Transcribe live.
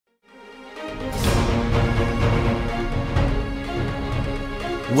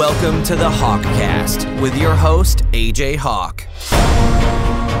Welcome to the HawkCast with your host, AJ Hawk.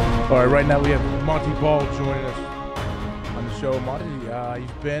 All right, right now we have Montee Ball joining us on the show. Montee,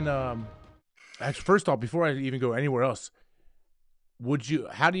 you've been actually, first off, before I even go anywhere else,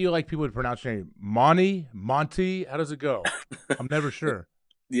 how do you like people to pronounce your name? Montee? How does it go? I'm never sure.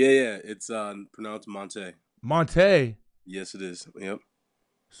 Yeah, it's pronounced Montee. Montee? Yes, it is. Yep.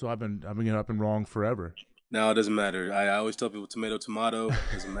 So I've been wrong forever. No, it doesn't matter. I always tell people tomato,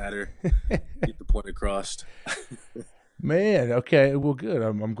 doesn't matter. Keep the point across. Man, okay, well, good.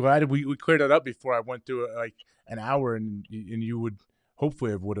 I'm glad we cleared that up before I went through like an hour, and you would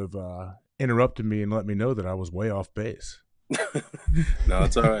hopefully would have interrupted me and let me know that I was way off base. No,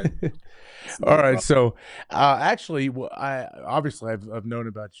 it's all right. All right, so actually, I've known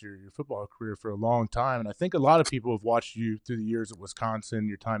about your football career for a long time, and I think a lot of people have watched you through the years at Wisconsin,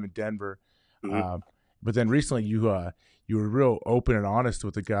 your time in Denver. Mm-hmm. But then recently, you were real open and honest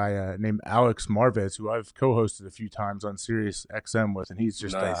with a guy named Alex Marvez, who I've co-hosted a few times on Sirius XM with, and he's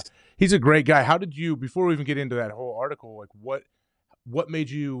just Nice. He's a great guy. How did you, before we even get into that whole article, like what made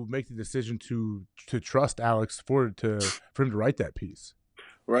you make the decision to trust Alex for him to write that piece?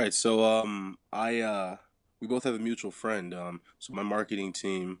 Right. So we both have a mutual friend. So my marketing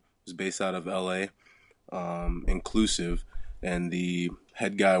team is based out of LA, inclusive, and the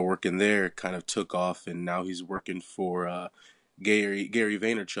head guy working there kind of took off, and now he's working for Gary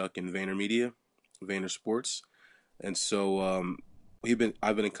Vaynerchuk in VaynerMedia, Vayner Sports, and so I've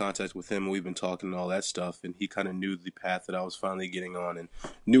been in contact with him, and we've been talking and all that stuff, and he kind of knew the path that I was finally getting on, and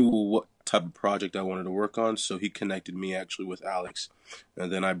knew what type of project I wanted to work on, so he connected me actually with Alex,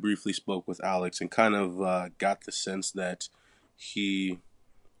 and then I briefly spoke with Alex and kind of got the sense that he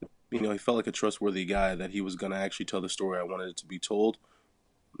felt like a trustworthy guy, that he was going to actually tell the story I wanted it to be told,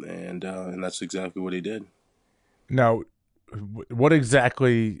 and that's exactly what he did. Now, what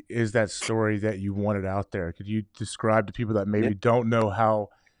exactly is that story that you wanted out there? Could you describe to people that maybe don't know how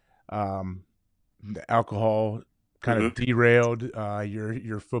the alcohol kind of derailed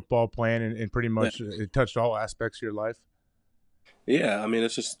your football plan and pretty much it touched all aspects of your life? Yeah, I mean, it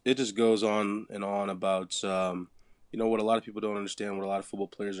just goes on and on about what a lot of people don't understand, what a lot of football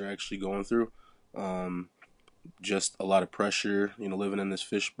players are actually going through. Just a lot of pressure, living in this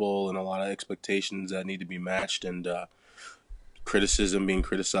fishbowl, and a lot of expectations that need to be matched, and criticism, being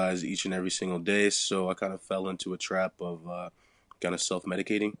criticized each and every single day. So I kind of fell into a trap of kind of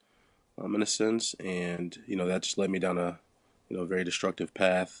self-medicating in a sense, and that just led me down a very destructive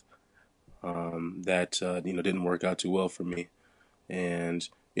path that didn't work out too well for me. And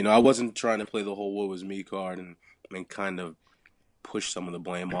I wasn't trying to play the whole woe is me card and kind of push some of the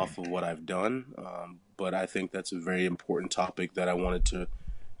blame off of what I've done, but I think that's a very important topic that I wanted to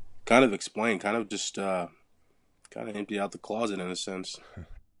kind of explain, kind of just kind of empty out the closet in a sense.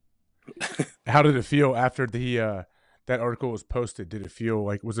 How did it feel after that article was posted? Did it feel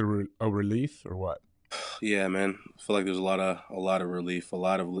like, was it a relief or what? Yeah, man, I feel like there's a lot of relief, a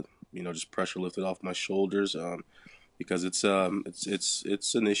lot of just pressure lifted off my shoulders, because it's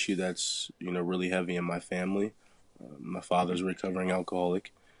an issue that's really heavy in my family. My father's a recovering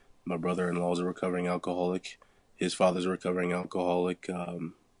alcoholic. My brother-in-law is a recovering alcoholic. His father's a recovering alcoholic.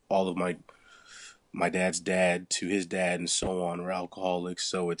 All of my dad's dad to his dad and so on are alcoholics.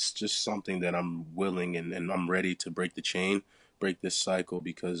 So it's just something that I'm willing and I'm ready to break the chain, break this cycle,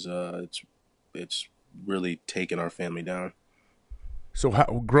 because it's really taken our family down. So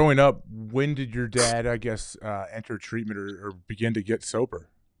growing up, when did your dad, I guess, enter treatment or begin to get sober?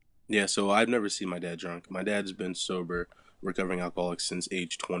 Yeah, so I've never seen my dad drunk. My dad's been sober, recovering alcoholic, since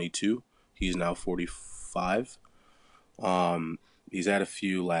age 22. He's now 45. He's had a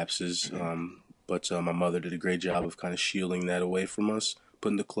few lapses, but my mother did a great job of kind of shielding that away from us,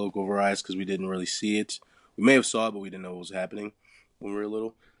 putting the cloak over our eyes because we didn't really see it. We may have saw it, but we didn't know what was happening when we were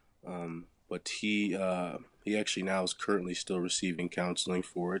little. But he actually now is currently still receiving counseling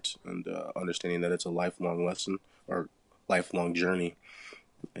for it, and understanding that it's a lifelong lesson or lifelong journey.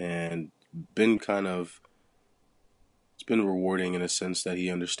 And it's been rewarding in a sense that he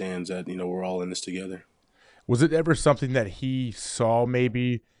understands that we're all in this together. Was it ever something that he saw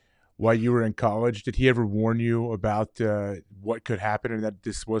maybe while you were in college? Did he ever warn you about what could happen, and that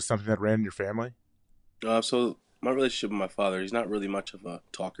this was something that ran in your family? So my relationship with my father, he's not really much of a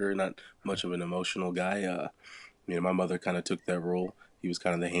talker, not much of an emotional guy. My mother kind of took that role. He was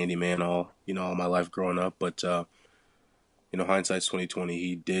kind of the handyman all my life growing up, but hindsight's 2020.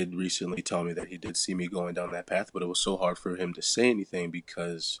 He did recently tell me that he did see me going down that path, but it was so hard for him to say anything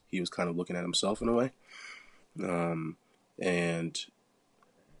because he was kind of looking at himself in a way. And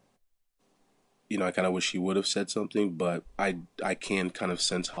I kind of wish he would have said something, but I can kind of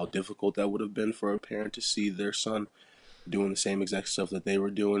sense how difficult that would have been for a parent to see their son doing the same exact stuff that they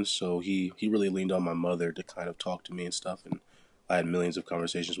were doing. So he really leaned on my mother to kind of talk to me and stuff, and I had millions of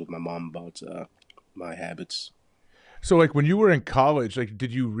conversations with my mom about my habits. So, like, when you were in college, like,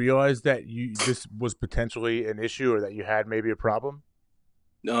 did you realize that this was potentially an issue, or that you had maybe a problem?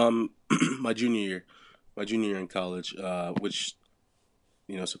 Um, my junior year, in college, which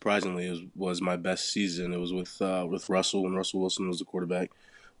surprisingly, was my best season. It was with Russell when Russell Wilson was the quarterback,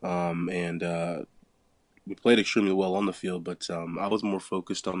 and we played extremely well on the field. But I was more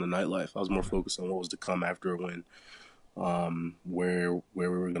focused on the nightlife. I was more focused on what was to come after a win, where we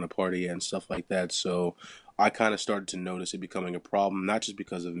were going to party and stuff like that. So I kind of started to notice it becoming a problem, not just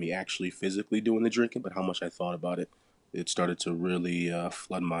because of me actually physically doing the drinking, but how much I thought about it. It started to really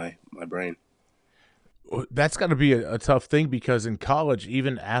flood my brain. Well, that's got to be a tough thing, because in college,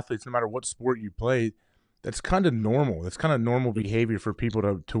 even athletes, no matter what sport you play, that's kind of normal. That's kind of normal behavior for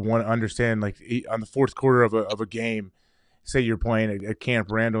people to want to understand. Like, on the fourth quarter of a game, say you're playing at Camp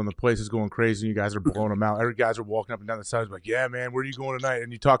Randall and the place is going crazy, and you guys are blowing them out. Every guys are walking up and down the sides like, "Yeah, man, where are you going tonight?"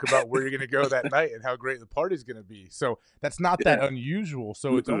 And you talk about where you're going to go that night and how great the party's going to be. So that's not that Yeah. unusual.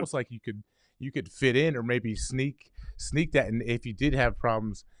 So it's almost like you could fit in, or maybe sneak that. And if you did have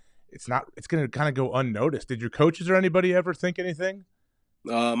problems, it's going to kind of go unnoticed. Did your coaches or anybody ever think anything?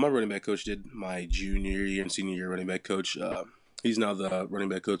 My running back coach did. My junior year and senior year running back coach. He's now the running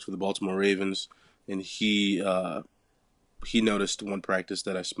back coach for the Baltimore Ravens, and he noticed one practice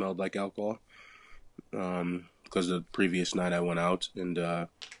that I smelled like alcohol, because the previous night I went out, and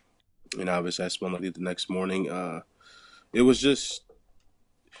obviously I smelled like it the next morning. It was just,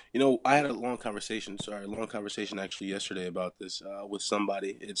 I had a long conversation. Sorry, a long conversation actually yesterday about this with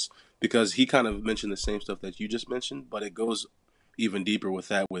somebody. It's because he kind of mentioned the same stuff that you just mentioned, but it goes even deeper with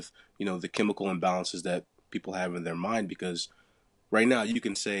that, with the chemical imbalances that people have in their mind. Because right now you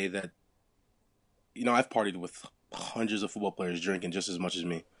can say that I've partied with hundreds of football players drinking just as much as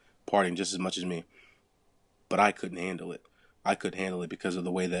me, partying just as much as me, but I couldn't handle it. I couldn't handle it because of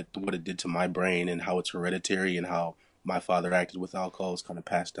the way that what it did to my brain, and how it's hereditary, and how my father acted with alcohol is kind of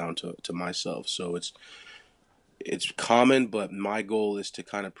passed down to myself. So it's common, but my goal is to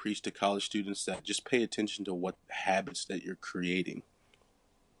kind of preach to college students that just pay attention to what habits that you're creating.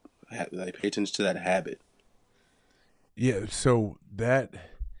 Like, pay attention to that habit. Yeah. So that,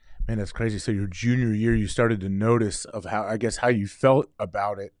 man, that's crazy. So your junior year, you started to notice of how you felt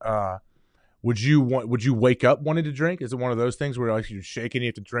about it. Would you wake up wanting to drink? Is it one of those things where, like, you're shaking, you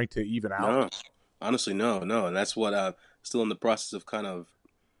have to drink to even out? No, honestly, no, and that's what I'm still in the process of kind of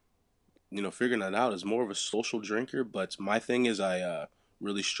figuring that out. Is more of a social drinker, but my thing is I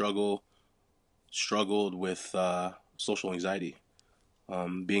really struggled with social anxiety,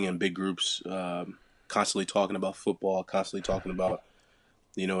 being in big groups, constantly talking about football, constantly talking about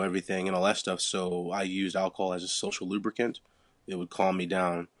everything and all that stuff. So I used alcohol as a social lubricant. It would calm me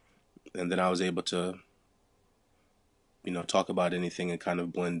down, and then I was able to talk about anything and kind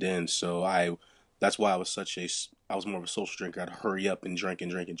of blend in. So that's why I was more of a social drinker. I'd hurry up and drink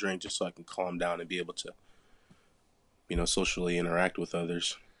and drink and drink just so I can calm down and be able to socially interact with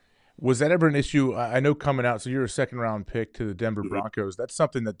others. Was that ever an issue? I know coming out, so you're a second round pick to the Denver Hmm. Broncos. That's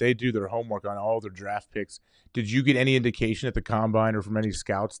something that they do their homework on, all their draft picks. Did you get any indication at the combine or from any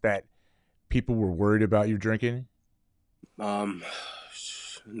scouts that people were worried about you drinking? Um,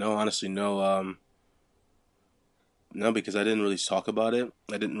 no, honestly, no. No, because I didn't really talk about it.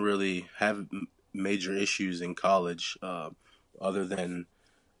 I didn't really have major issues in college, other than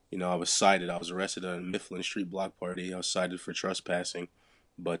I was cited. I was arrested at a Mifflin Street block party. I was cited for trespassing,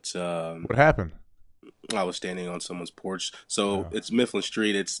 but What happened? I was standing on someone's porch. So Oh. it's Mifflin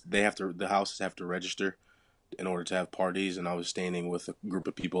Street. The houses have to register in order to have parties, and I was standing with a group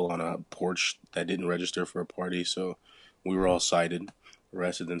of people on a porch that didn't register for a party. So we were all cited,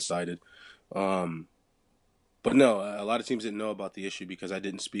 arrested, and cited. Um, but no, a lot of teams didn't know about the issue because I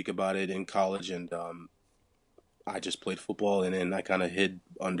didn't speak about it in college, and I just played football, and then I kind of hid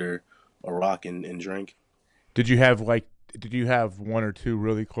under a rock and drank. Did you have one or two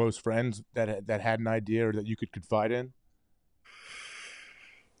really close friends that had an idea, or that you could confide in?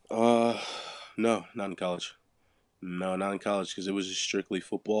 Uh, no, not in college. No, not in college because it was just strictly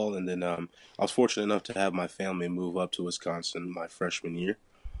football. And then I was fortunate enough to have my family move up to Wisconsin my freshman year.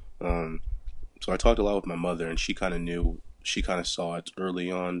 Um, so I talked a lot with my mother, and she kind of knew, she kind of saw it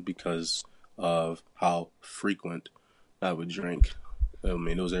early on because of how frequent I would drink. I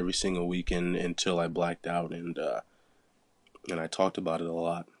mean, it was every single weekend until I blacked out, and I talked about it a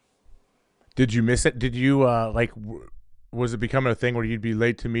lot. Did you miss it? Did you was it becoming a thing where you'd be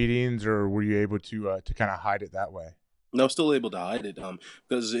late to meetings, or were you able to kind of hide it that way? No, I was still able to hide it,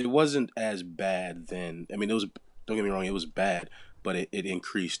 because it wasn't as bad then. I mean, it was. Don't get me wrong, it was bad, but it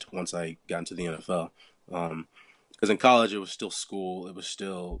increased once I got into the NFL. Because in college, it was still school. It was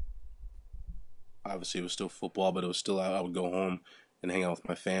still obviously it was still football, but it was still I would go home and hang out with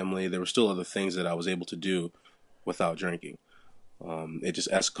my family. There were still other things that I was able to do without drinking. It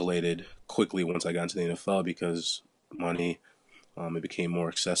just escalated quickly once I got into the NFL because money. It became more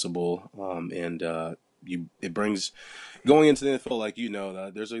accessible, and it brings going into the NFL, like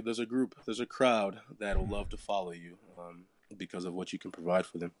there's a crowd that will love to follow you because of what you can provide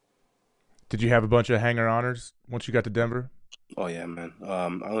for them. Did you have a bunch of hanger-oners once you got to Denver? Oh yeah, man.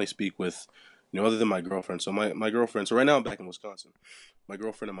 I only speak with other than my girlfriend. So my girlfriend. So right now I'm back in Wisconsin. My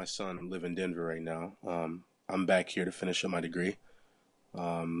girlfriend and my son live in Denver right now. I'm back here to finish up my degree.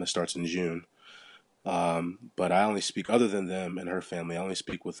 It starts in June. But I only speak, other than them and her family, I only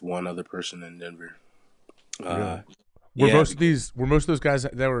speak with one other person in Denver. Really? Yeah, Were most of those guys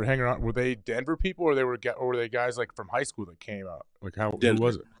that were hanging around, were they Denver people, or were they guys like from high school that came out? Like who Denver.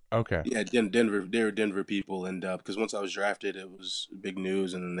 was it? Okay. Yeah, Denver. They were Denver people, and because once I was drafted, it was big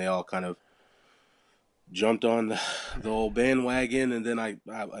news, and then they all kind of jumped on the old bandwagon, and then I'm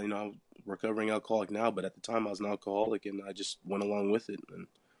recovering alcoholic now, but at the time I was an alcoholic, and I just went along with it and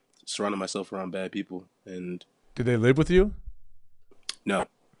surrounded myself around bad people. And Did they live with you? no,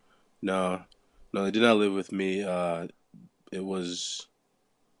 no, no, they did not live with me. It was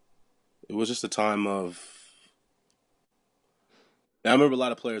just a time of. I remember a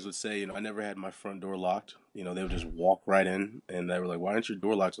lot of players would say, I never had my front door locked. They would just walk right in, and they were like, "Why aren't your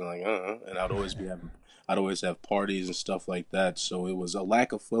door locked?" And I'm like, And I'd always have parties and stuff like that. So it was a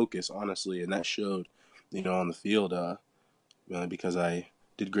lack of focus, honestly, and that showed, on the field. Because I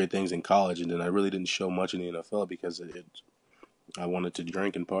did great things in college, and then I really didn't show much in the NFL because I wanted to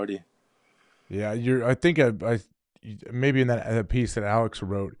drink and party. Yeah, I think I maybe in that piece that Alex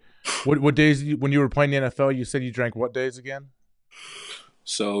wrote. What days when you were playing the NFL? You said you drank what days again?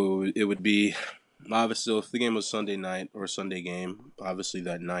 So it would be obviously, so if the game was Sunday night or Sunday game, obviously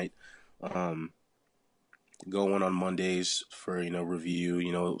that night. Going on Mondays for review.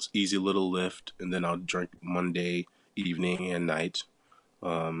 It was easy little lift, and then I'll drink Monday evening and night,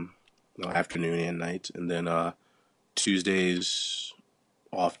 afternoon and night, and then Tuesdays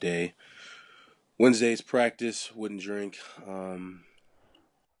off day. Wednesdays practice, wouldn't drink. I'll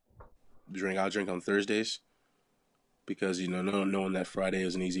drink on Thursdays because knowing that Friday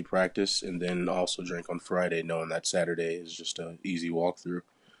is an easy practice, and then also drink on Friday knowing that Saturday is just a easy walkthrough.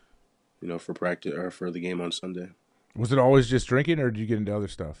 For practice or for the game on Sunday. Was it always just drinking, or did you get into other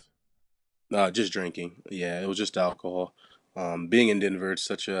stuff? Just drinking. Yeah, it was just alcohol. Being in Denver, it's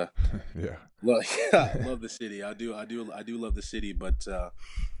such a Yeah. I love the city. I do love the city, but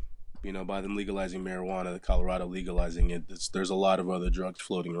by them legalizing marijuana, the Colorado legalizing it, there's a lot of other drugs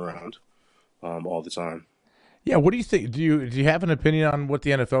floating around, all the time. Yeah, what do you think? Do you have an opinion on what the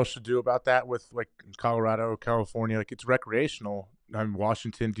NFL should do about that with like Colorado, California? Like it's recreational. In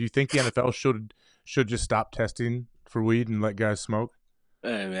Washington, do you think the NFL should just stop testing for weed and let guys smoke?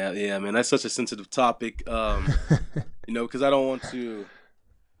 Hey, man, yeah, man, that's such a sensitive topic. Because I don't want to,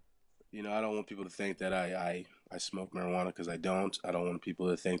 I don't want people to think that I smoke marijuana because I don't. I don't want people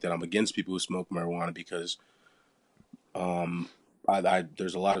to think that I'm against people who smoke marijuana because,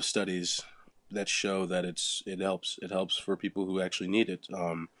 there's a lot of studies that show that it helps for people who actually need it.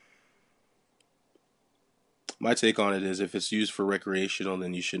 My take on it is if it's used for recreational,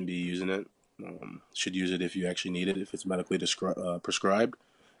 then you shouldn't be using it. Should use it if you actually need it, if it's medically prescribed.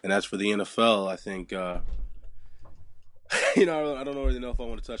 And as for the NFL, I think, I don't really know if I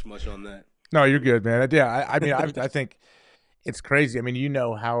want to touch much on that. No, you're good, man. Yeah, I mean, I think it's crazy. I mean,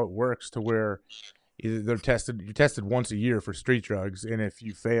 how it works to where you're tested once a year for street drugs, and if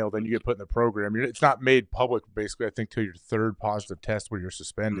you fail, then you get put in the program. It's not made public, basically, I think, till your third positive test where you're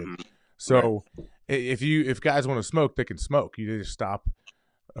suspended. Mm-hmm. So if guys want to smoke, they can smoke. You just stop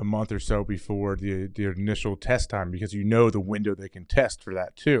a month or so before the initial test time because the window they can test for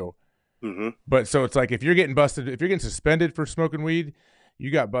that too. Mm-hmm. But so it's like if you're getting suspended for smoking weed, you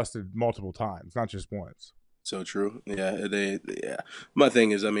got busted multiple times, not just once. So true. Yeah. My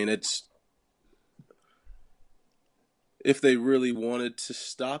thing is, I mean, it's if they really wanted to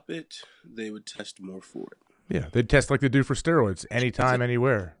stop it, they would test more for it. Yeah, they'd test like they do for steroids, anytime,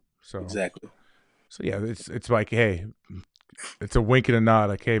 anywhere. So exactly. So yeah, it's like, hey, it's a wink and a nod.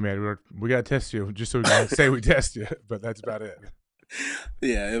 Like, hey, man, we gotta test you just so we can say we test you, but that's about it.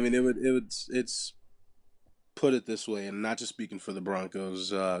 Yeah, I mean, it's put it this way, and not just speaking for the Broncos,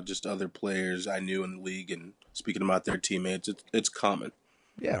 just other players I knew in the league and speaking about their teammates. It's common.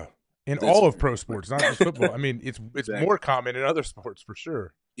 Yeah, in That's all of pro sports, not just football. I mean, it's exactly. more common in other sports for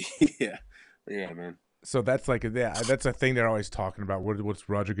sure. Yeah, man. So that's like that's a thing they're always talking about. What's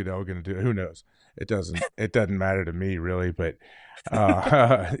Roger Goodell going to do? Who knows? It doesn't matter to me really, but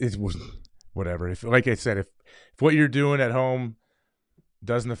it was whatever. If, like I said, if what you're doing at home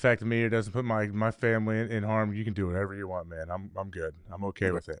doesn't affect me or doesn't put my family in harm, you can do whatever you want, man. I'm good. I'm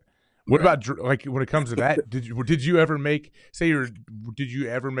okay with it. What about like when it comes to that? Did you ever make did you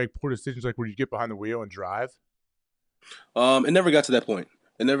ever make poor decisions like where you get behind the wheel and drive? It never got to that point.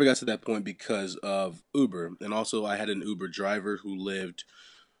 It never got to that point because of Uber, and also I had an Uber driver who lived,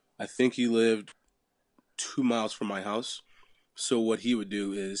 I think he lived 2 miles from my house. So what he would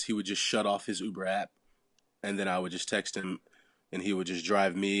do is he would just shut off his Uber app, and then I would just text him, and he would just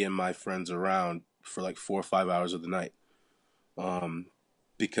drive me and my friends around for like 4 or 5 hours of the night.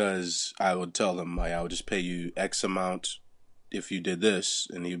 Because I would tell them, I would just pay you X amount if you did this,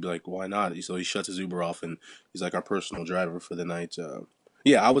 and he'd be like, why not? So he shuts his Uber off, and he's like our personal driver for the night.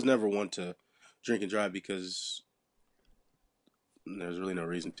 Yeah, I was never one to drink and drive because there's really no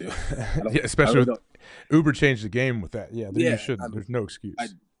reason to. Yeah, especially with Uber changed the game with that. Yeah, you shouldn't. There's no excuse. I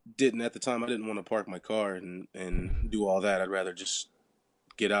didn't at the time. I didn't want to park my car and do all that. I'd rather just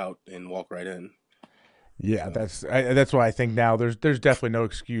get out and walk right in. Yeah, that's why I think now there's definitely no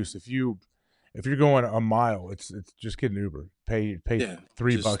excuse if you're going a mile, it's just get an Uber. Pay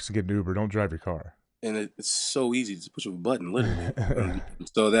 $3 to get an Uber. Don't drive your car. And it's so easy to push a button, literally.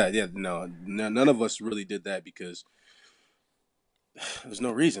 So none of us really did that because there's no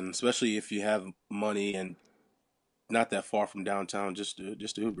reason, especially if you have money and not that far from downtown, just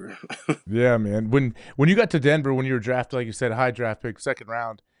Uber. Yeah, man. When you got to Denver, when you were drafted, like you said, high draft pick, second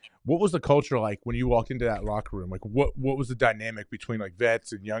round, what was the culture like when you walked into that locker room? Like, what was the dynamic between like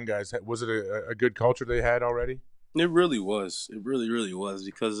vets and young guys? Was it a good culture they had already? It really was. It really, really was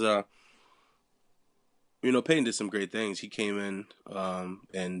because Peyton did some great things. He came in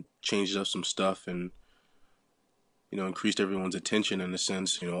and changed up some stuff and, increased everyone's attention in a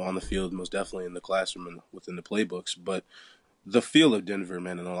sense, on the field, most definitely in the classroom and within the playbooks. But the feel of Denver,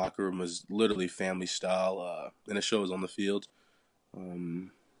 man, in the locker room was literally family style, and it shows on the field.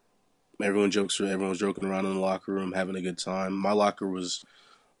 Everyone's joking around in the locker room, having a good time. My locker was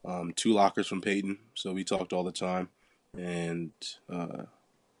 2 lockers from Peyton, so we talked all the time. And kind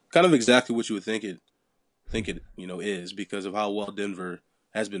of exactly what you would think it is because of how well Denver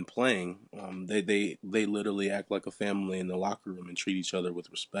has been playing. They literally act like a family in the locker room and treat each other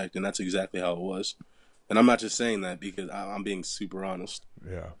with respect, and that's exactly how it was. And I'm not just saying that because I'm being super honest.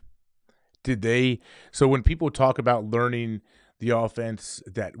 Yeah. So when people talk about learning the offense,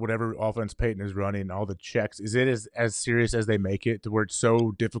 that whatever offense Peyton is running, all the checks, is it as serious as they make it to where it's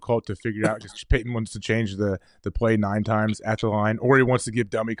so difficult to figure out because Peyton wants to change the play 9 times at the line, or he wants to give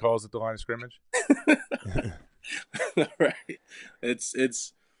dummy calls at the line of scrimmage? Right.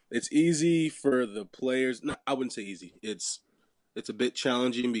 It's easy for the players. No, I wouldn't say easy. It's a bit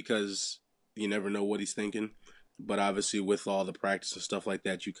challenging because you never know what he's thinking. But obviously with all the practice and stuff like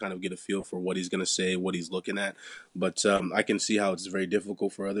that, you kind of get a feel for what he's going to say, what he's looking at. But I can see how it's very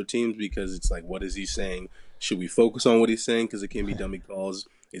difficult for other teams because it's like, what is he saying? Should we focus on what he's saying? Because it can be dummy calls.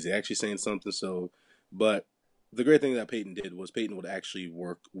 Is he actually saying something? But the great thing that Peyton did was Peyton would actually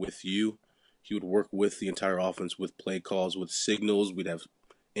work with you. He would work with the entire offense with play calls, with signals. We'd have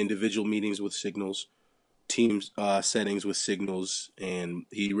individual meetings with signals, team settings with signals, and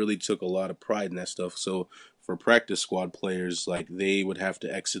he really took a lot of pride in that stuff. So for practice squad players, like they would have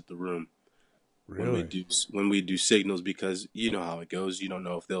to exit the room when we do signals because you know how it goes. You don't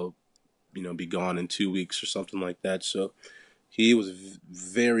know if they'll be gone in 2 weeks or something like that. So he was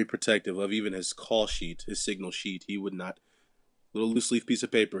very protective of even his call sheet, his signal sheet. He would not, little loose leaf piece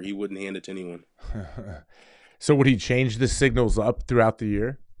of paper, he wouldn't hand it to anyone. So would he change the signals up throughout the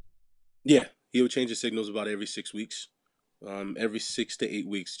year? Yeah, he would change the signals about every 6 weeks. Every 6 to 8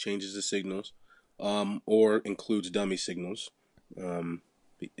 weeks changes the signals, or includes dummy signals.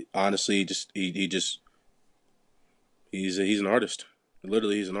 Honestly, he's an artist.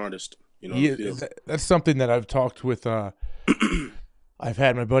 Literally, he's an artist. That's something that I've talked with. I've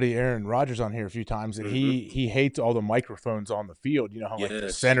had my buddy Aaron Rodgers on here a few times, and he hates all the microphones on the field. You know how like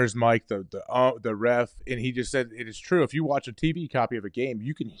the center's mic, the ref, and he just said it is true. If you watch a TV copy of a game,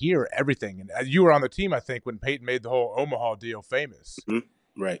 you can hear everything. And you were on the team, I think, when Peyton made the whole Omaha deal famous,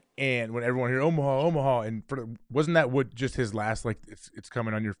 right? And when everyone heard Omaha, and wasn't that what just his last it's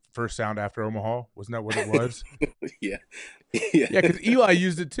coming on your first sound after Omaha? Wasn't that what it was? Yeah. Because Eli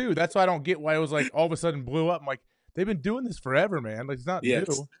used it too. That's why I don't get why it was all of a sudden blew up. I'm like, they've been doing this forever, man. Like, it's not new.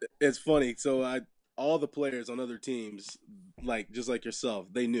 It's funny. So all the players on other teams, like just like yourself,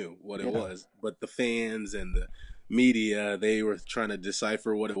 they knew what it Yeah. was, but the fans and the media, they were trying to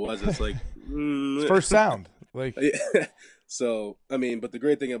decipher what it was. It's like It's first sound. Like, yeah. So I mean, but the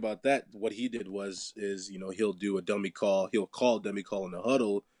great thing about that, what he did is he'll do a dummy call. He'll call a dummy call in the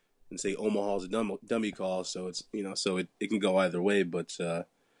huddle and say Omaha's a dummy call. So it's so it can go either way. But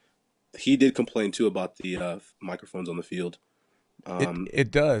he did complain too about the microphones on the field.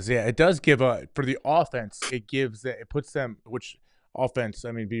 it does, yeah. It does give for the offense. It puts them, which offense.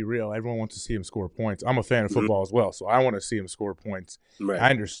 I mean, be real. Everyone wants to see him score points. I'm a fan of football as well, so I want to see him score points. Right. I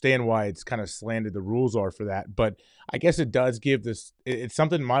understand why it's kind of slanted the rules are for that, but I guess it does give this. It's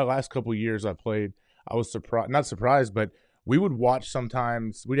something. My last couple of years I played, I was not surprised, but we would watch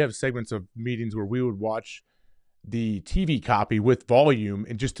sometimes. We'd have segments of meetings where we would watch the TV copy with volume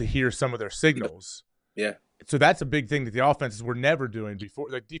and just to hear some of their signals. Yeah. So that's a big thing that the offenses were never doing before.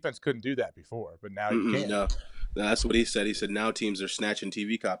 Like defense couldn't do that before, but now you can. No, that's what he said. He said now teams are snatching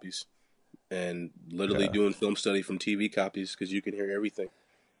TV copies and literally doing film study from TV copies because you can hear everything.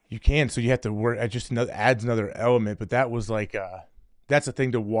 You can, so you have to work. It just adds another element. But that was like that's a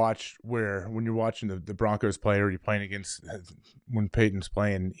thing to watch. Where when you're watching the Broncos play or you're playing against when Peyton's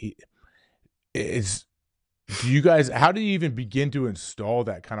playing, do you guys? How do you even begin to install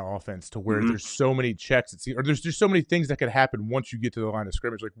that kind of offense to where there's so many checks or there's just so many things that could happen once you get to the line of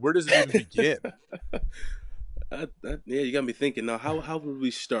scrimmage? Like where does it even begin? Yeah, you got me thinking now. How would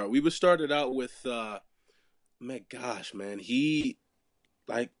we start? We would start it out with, man. He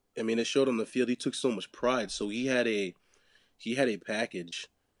it showed on the field. He took so much pride. So he had a package,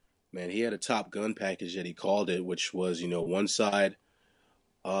 man. He had a Top Gun package that he called it, which was one side.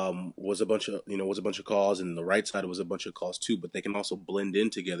 Was a bunch of calls, and the right side was a bunch of calls too. But they can also blend in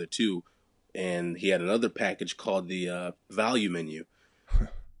together too. And he had another package called the value menu,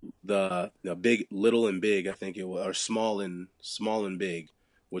 the big, little, and big. I think it was, or small and big,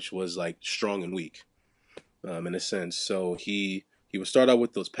 which was like strong and weak, in a sense. So he would start out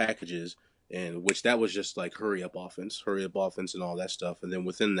with those packages, and which that was just like hurry up offense, and all that stuff. And then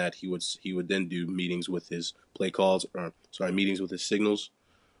within that, he would then do meetings with his meetings with his signals.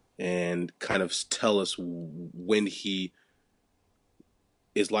 And kind of tell us when he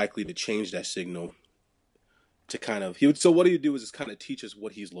is likely to change that signal to kind of so what he would do is just kind of teach us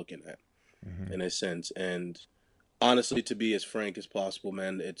what he's looking at in a sense. And honestly, to be as frank as possible,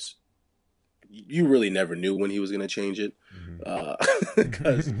 man, you really never knew when he was going to change it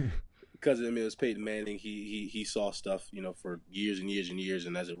because it was Peyton Manning. He saw stuff for years and years and years,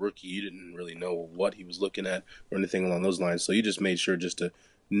 and as a rookie you didn't really know what he was looking at or anything along those lines, so you just made sure just to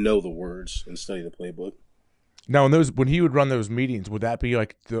know the words and study the playbook. Now, when he would run those meetings, would that be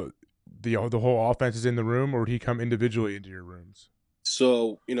like the whole offense is in the room, or would he come individually into your rooms?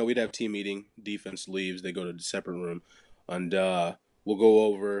 So we'd have team meeting. Defense leaves, they go to the separate room, and we'll go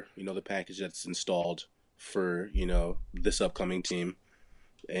over the package that's installed for this upcoming team,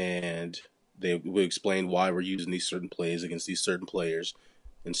 and they will explain why we're using these certain plays against these certain players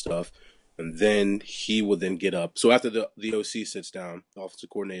and stuff. And then he would then get up. So after the OC sits down, the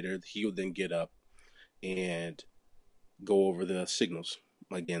offensive coordinator, he would then get up and go over the signals.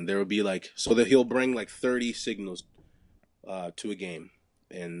 Again, there would be so that he'll bring 30 signals to a game,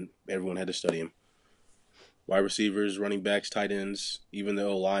 and everyone had to study him. Wide receivers, running backs, tight ends, even the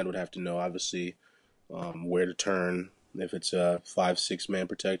O-line would have to know, obviously, where to turn, if it's a 5-6 man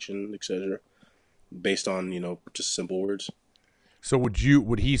protection, etc., based on just simple words. So would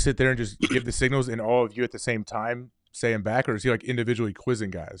he sit there and just give the signals and all of you at the same time say them back, or is he individually quizzing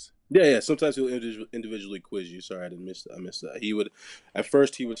guys? Yeah. Sometimes he'll individually quiz you. Sorry, I missed that. He would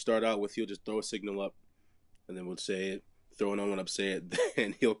start out with, he'll just throw a signal up, and then we'll say it, throw another one up, say it,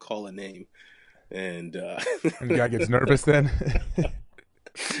 then he'll call a name. And and the guy gets nervous then?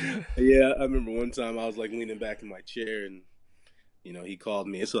 Yeah, I remember one time I was leaning back in my chair, and he called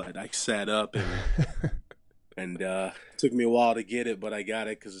me. So I sat up and it took me a while to get it, but I got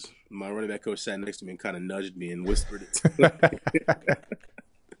it because my running back coach sat next to me and kind of nudged me and whispered it.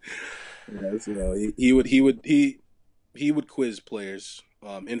 Yeah, so he would quiz players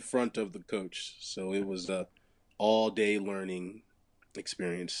in front of the coach, so it was a all-day learning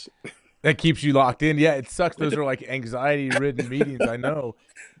experience. That keeps you locked in. Yeah, it sucks. Those are anxiety-ridden meetings. I know.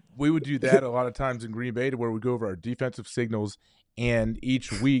 We would do that a lot of times in Green Bay, to where we go over our defensive signals, and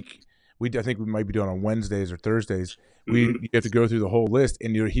each week I think we might be doing on Wednesdays or Thursdays. You have to go through the whole list,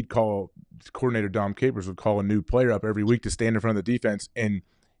 and he'd call, coordinator Dom Capers would call a new player up every week to stand in front of the defense, and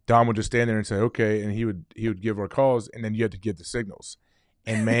Dom would just stand there and say, okay, and he would give our calls, and then you had to give the signals.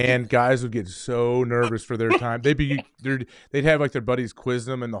 And man, guys would get so nervous for their time. They'd have like their buddies quiz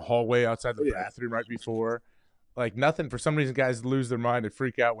them in the hallway outside the bathroom right before. Like nothing. For some reason, guys lose their mind and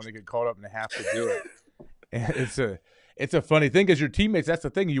freak out when they get called up and they have to do it. And it's a funny thing because your teammates. That's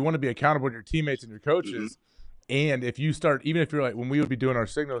the thing. You want to be accountable to your teammates and your coaches. And if you start, even if you're like when we would be doing our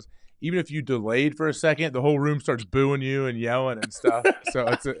signals, even if you delayed for a second, the whole room starts booing you and yelling and stuff. So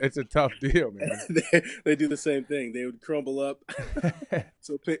it's a tough deal, man. They do the same thing. They would crumble up,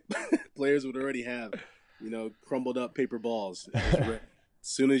 so players would already have, crumbled up paper balls. As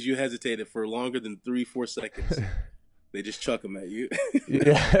soon as you hesitated for longer than 3-4 seconds, they just chuck them at you.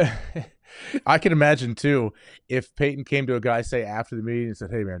 Yeah, I can imagine too if Peyton came to a guy say after the meeting and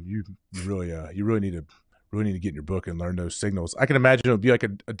said, "Hey, man, you really need to." Really need to get in your book and learn those signals. I can imagine it would be like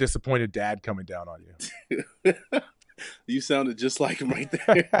a disappointed dad coming down on you. You sounded just like him right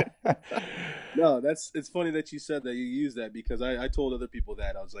there. No, it's funny that you said that you use that because I told other people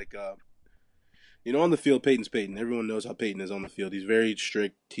that. I was like, on the field, Peyton's Peyton. Everyone knows how Peyton is on the field. He's very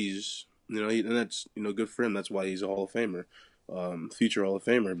strict. He's, and that's, good for him. That's why he's a Hall of Famer, future Hall of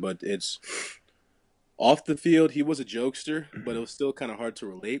Famer. But it's off the field, he was a jokester, but it was still kind of hard to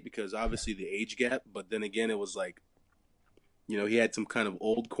relate because obviously the age gap. But then again, it was like, he had some kind of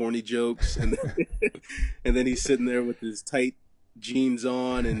old corny jokes, and then he's sitting there with his tight jeans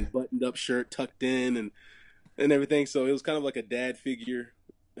on and buttoned up shirt tucked in and everything. So it was kind of like a dad figure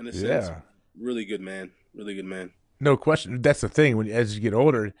in a sense. Yeah. Really good man. Really good man. No question. That's the thing. As you get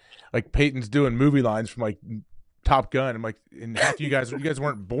older, like Peyton's doing movie lines from like Top Gun. I'm like, and half you guys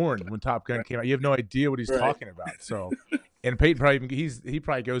weren't born when Top Gun came out. You have no idea what he's talking about. So, and Peyton he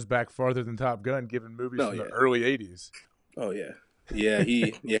probably goes back farther than Top Gun, giving movies from the early '80s. Oh yeah,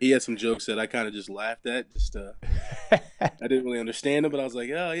 he had some jokes that I kind of just laughed at. Just I didn't really understand them, but I was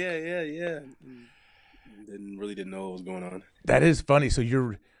like, oh yeah. Didn't know what was going on. That is funny. So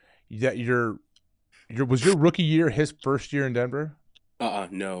was your rookie year his first year in Denver?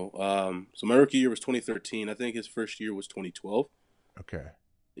 No. So my rookie year was 2013. I think his first year was 2012. Okay.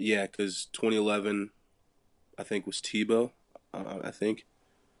 Yeah, because 2011, I think, was Tebow. I think.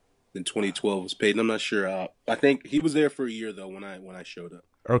 Then 2012 was Peyton. I'm not sure. I think he was there for a year though when I showed up.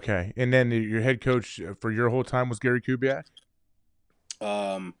 Okay, and then your head coach for your whole time was Gary Kubiak?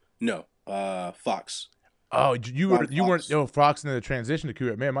 No. Fox. Oh, you weren't Fox in the transition to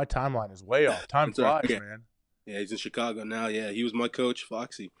Kubiak. Man, my timeline is way off. Time flies, man. Yeah, he's in Chicago now. Yeah, he was my coach,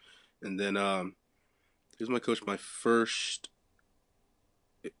 Foxy. And then he was my coach my first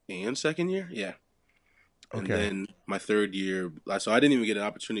and second year. Yeah. And then my third year, so I didn't even get an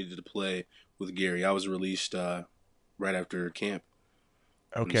opportunity to play with Gary. I was released right after camp.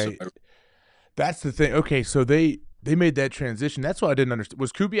 Okay. That's the thing. Okay, so they made that transition. That's what I didn't understand.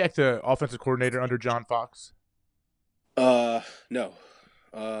 Was Kubiak the offensive coordinator under John Fox? No.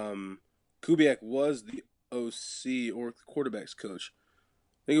 Kubiak was the OC or quarterback's coach.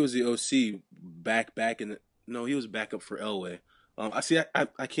 I think it was the OC back in the – no, he was backup for Elway. I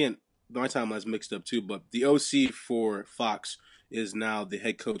can't – my timeline's mixed up too, but the OC for Fox is now the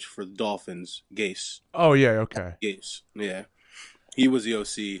head coach for the Dolphins, Gase. Oh, yeah, okay. Gase, yeah. He was the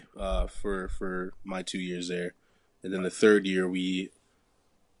OC for my 2 years there. And then the third year we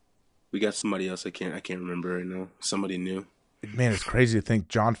got somebody else I can't remember right now. Somebody new. Man, it's crazy to think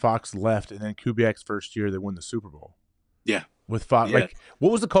John Fox left, and then Kubiak's first year they won the Super Bowl. Yeah, with Fox. Yeah. Like,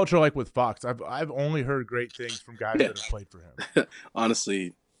 what was the culture like with Fox? I've only heard great things from guys that have played for him.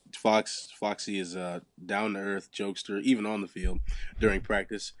 Honestly, Foxy is a down to earth jokester, even on the field during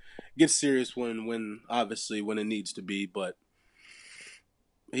practice. Gets serious when it needs to be, but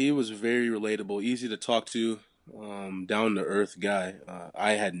he was very relatable, easy to talk to, down to earth guy.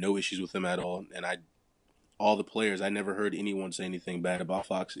 I had no issues with him at all, and all the players, I never heard anyone say anything bad about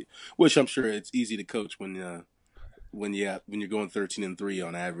Foxy, which I'm sure it's easy to coach when you're going 13-3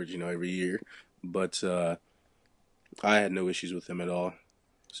 on average, every year. But I had no issues with him at all.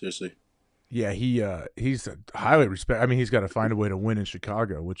 Seriously. Yeah, he's highly respected. I mean, he's got to find a way to win in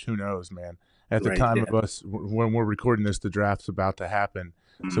Chicago, which who knows, man. At the time of us when we're recording this, the draft's about to happen,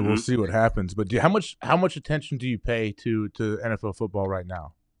 so we'll see what happens. But how much attention do you pay to NFL football right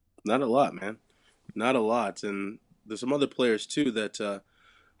now? Not a lot, man. Not a lot, and there's some other players too that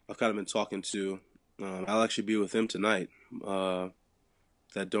I've kind of been talking to. I'll actually be with him tonight.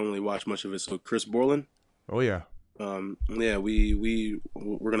 That don't really watch much of it. So Chris Borland. Oh yeah. Yeah, we're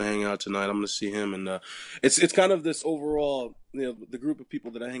gonna hang out tonight. I'm gonna see him, and it's kind of this overall, the group of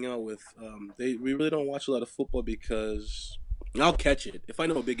people that I hang out with. We really don't watch a lot of football because I'll catch it if I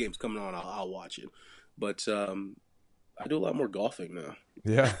know a big game's coming on. I'll watch it, but I do a lot more golfing now.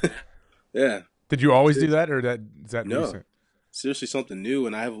 Yeah. Yeah. Did you always do that, or is that no. recent? seriously something new,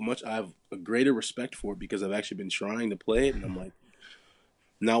 and I have a greater respect for it because I've actually been trying to play it, and I'm like,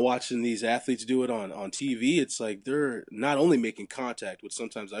 now watching these athletes do it on TV, it's like they're not only making contact, which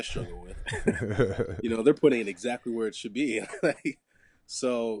sometimes I struggle with, they're putting it exactly where it should be. Like,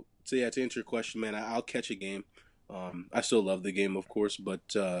 so yeah, to answer your question, man, I'll catch a game. I still love the game, of course, but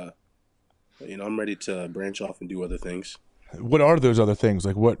I'm ready to branch off and do other things. What are those other things?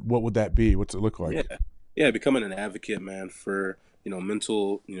 Like, what would that be? What's it look like? Yeah, becoming an advocate, man, for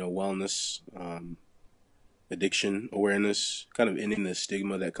mental wellness, addiction awareness, kind of ending the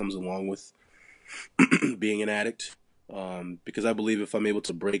stigma that comes along with being an addict. Because I believe if I'm able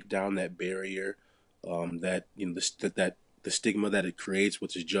to break down that barrier, that the stigma that it creates,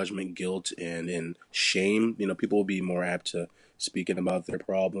 which is judgment, guilt, and shame, people will be more apt to speaking about their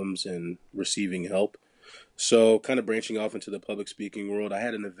problems and receiving help. So, kind of branching off into the public speaking world, I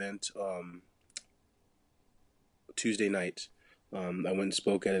had an event Tuesday night. I went and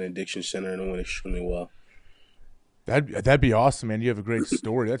spoke at an addiction center, and it went extremely well. That'd be awesome, man. You have a great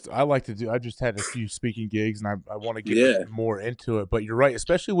story. I like to do. I just had a few speaking gigs, and I want to get more into it. But you're right,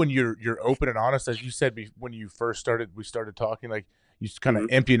 especially when you're open and honest, as you said when you first started. We started talking, like you kind of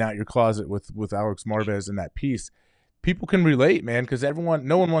emptying out your closet with Alex Marbez in that piece. People can relate, man, because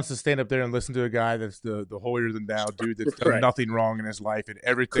no one wants to stand up there and listen to a guy that's the holier than thou dude that's done nothing wrong in his life and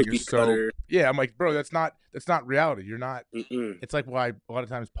everything is so cutter. Yeah, I'm like, bro, that's not reality. You're not. It's like why a lot of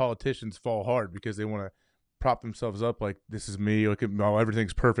times politicians fall hard because they want to prop themselves up like this is me, like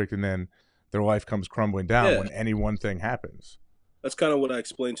everything's perfect, and then their life comes crumbling down when any one thing happens. That's kind of what I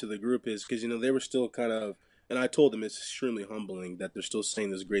explained to the group is because they were still kind of, and I told them it's extremely humbling that they're still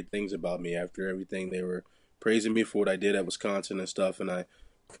saying these great things about me after everything. They were praising me for what I did at Wisconsin and stuff, and I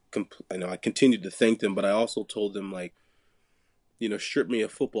continued to thank them, but I also told them, like, strip me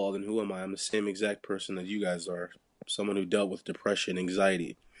of football, then who am I? I'm the same exact person that you guys are, someone who dealt with depression,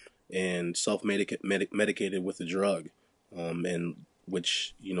 anxiety, and self-medicated with a drug, and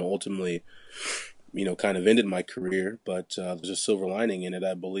which, ultimately, kind of ended my career, but there's a silver lining in it.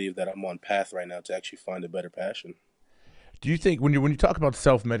 I believe that I'm on path right now to actually find a better passion. Do you think when you talk about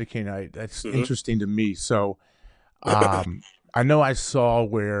self-medicating, that's interesting to me. So, I know I saw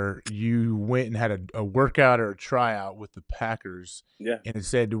where you went and had a workout or a tryout with the Packers. Yeah. And it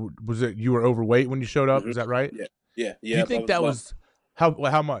said, was it you were overweight when you showed up? Is that right? Yeah. Do you think that was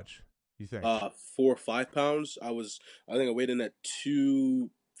how much? You think? 4 or 5 pounds. I think I weighed in at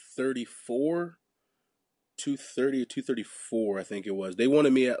 234, 230 or 234. I think it was. They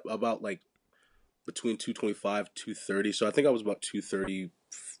wanted me at about like between 225, 230. So I think I was about 230.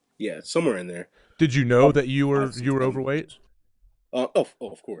 Yeah, somewhere in there. Did you know that you were overweight? Of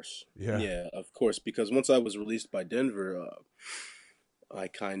course. Yeah, of course. Because once I was released by Denver, I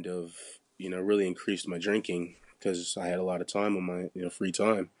kind of really increased my drinking because I had a lot of time on my free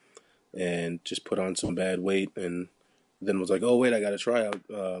time, and just put on some bad weight, and then was like, oh wait, I got a tryout.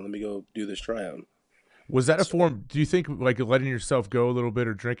 Let me go do this tryout. Was that a form? Do you think like letting yourself go a little bit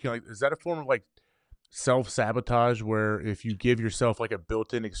or drinking, like, is that a form of like self-sabotage where if you give yourself like a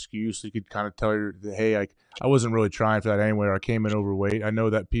built-in excuse, you could kind of tell her, hey, I wasn't really trying for that anyway, or I came in overweight? I know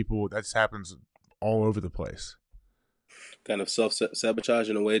that that happens all over the place. Kind of self-sabotage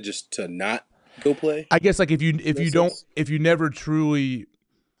in a way, just to not go play. I guess like if you never truly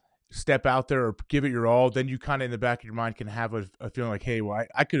step out there or give it your all, then you kind of in the back of your mind can have a feeling like, hey, well,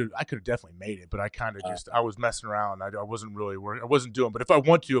 I could have definitely made it, but I kind of I was messing around. I wasn't really working. I wasn't doing. But if I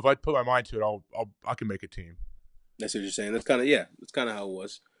want to, if I put my mind to it, I can make a team. That's what you're saying. That's kind of That's kind of how it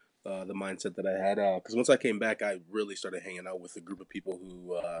was. The mindset that I had, because once I came back, I really started hanging out with a group of people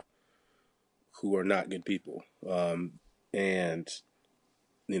who are not good people, and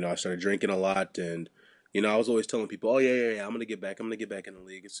I started drinking a lot, and I was always telling people, oh, yeah, I'm going to get back in the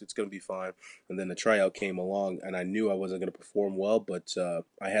league. It's going to be fine. And then the tryout came along, and I knew I wasn't going to perform well, but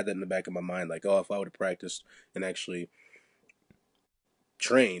I had that in the back of my mind, like, oh, if I would have practiced and actually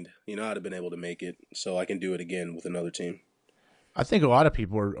trained, I'd have been able to make it, so I can do it again with another team. I think a lot of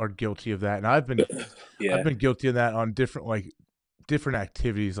people are guilty of that, and I've been I've been guilty of that on different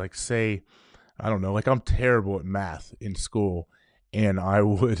activities, like, say, I don't know, like I'm terrible at math in school. And I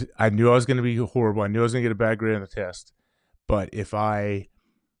knew I was going to be horrible. I knew I was going to get a bad grade on the test. But I'd be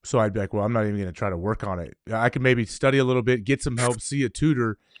like, well, I'm not even going to try to work on it. I could maybe study a little bit, get some help, see a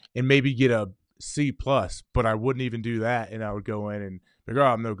tutor, and maybe get a C+. But I wouldn't even do that. And I would go in and be like, oh,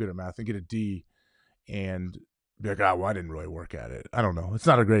 I'm no good at math, and get a D. And be like, oh, well, I didn't really work at it. I don't know. It's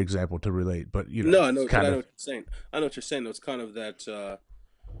not a great example to relate, but No, I know what you're saying. I know what you're saying. It's kind of that.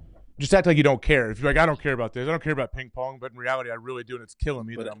 Just act like you don't care. If you're like, I don't care about this, I don't care about ping pong, but in reality, I really do, and it's killing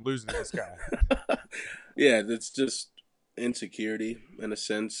me that I'm losing to this guy. Yeah, it's just, insecurity in a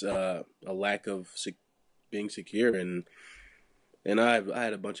sense, a lack of being secure, and I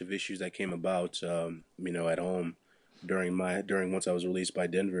had a bunch of issues that came about, at home during once I was released by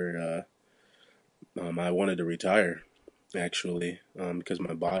Denver. I wanted to retire actually, because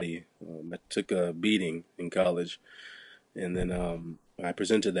my body, I took a beating in college, and then I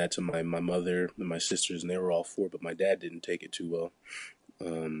presented that to my mother and my sisters, and they were all for it, but my dad didn't take it too well.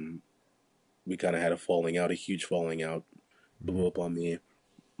 We kind of had a falling out, a huge falling out, blew up on me,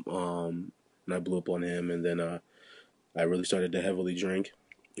 and I blew up on him, and then I really started to heavily drink,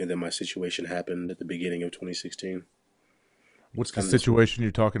 and then my situation happened at the beginning of 2016. What's the situation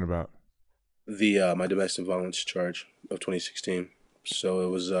you're talking about? The my domestic violence charge of 2016. So it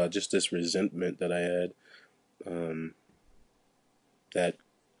was just this resentment that I had,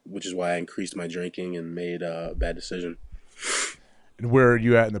 which is why I increased my drinking and made a bad decision. And where are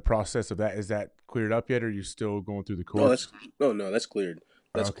you at in the process of that? Is that cleared up yet, or are you still going through the courts? No, that's cleared.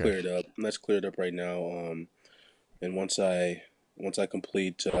 That's Okay. cleared up. That's cleared up right now. And once I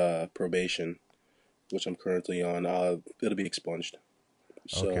complete probation, which I'm currently on, it'll be expunged.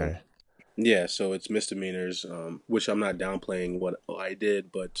 So, Okay. yeah, so it's misdemeanors, which I'm not downplaying what I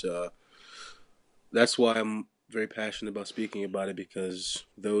did, but that's why I'm very passionate about speaking about it, because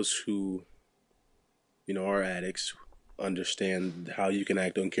those who, are addicts understand how you can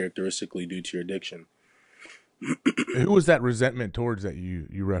act uncharacteristically due to your addiction. Who was that resentment towards that you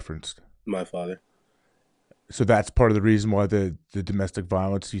referenced? My father. So that's part of the reason why the domestic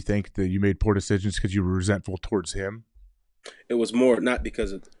violence, you think that you made poor decisions because you were resentful towards him? It was more not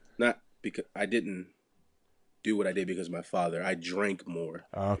because I didn't do what I did because of my father. I drank more.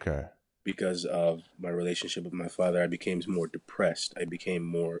 Okay. Because of my relationship with my father, I became more depressed. I became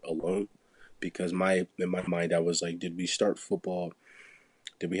more alone, because in my mind I was like, did we start football?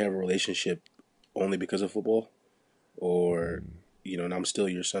 Did we have a relationship only because of football? Or and I'm still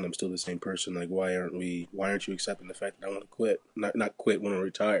your son. I'm still the same person. Like, why aren't you accepting the fact that I want to quit? Not quit, want to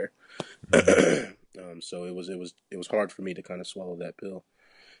retire. So it was hard for me to kind of swallow that pill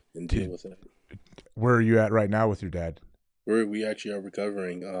and deal with it. Where are you at right now with your dad? We actually are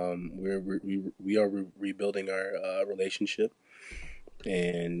recovering. We are rebuilding our relationship,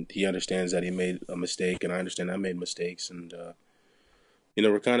 and he understands that he made a mistake, and I understand I made mistakes, and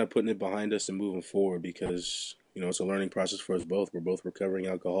we're kind of putting it behind us and moving forward, because it's a learning process for us both. We're both recovering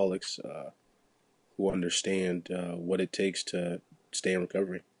alcoholics who understand what it takes to stay in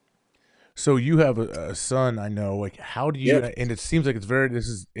recovery. So you have a son, I know. Like, how do you? Yeah. And it seems like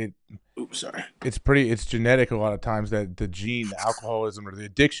Oops, sorry. It's genetic a lot of times, that the gene, the alcoholism or the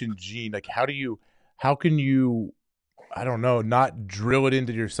addiction gene. Like, how can you? I don't know, not drill it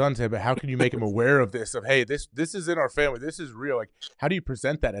into your son's head, but how can you make him aware of this? Of, hey, this is in our family. This is real. Like, how do you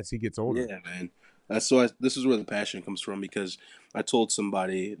present that as he gets older? Yeah, man. This is where the passion comes from, because I told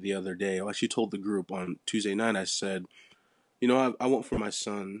somebody the other day, I actually told the group on Tuesday night, I said, I want for my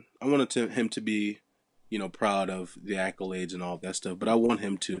son, I wanted him to be, proud of the accolades and all that stuff, but I want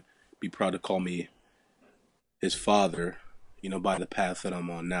him to be proud to call me his father, by the path that I'm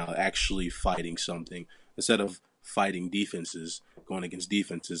on now, actually fighting something. Instead of fighting defenses, going against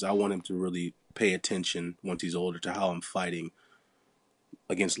defenses, I want him to really pay attention once he's older to how I'm fighting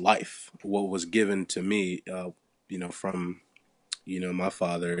against life, what was given to me, from, my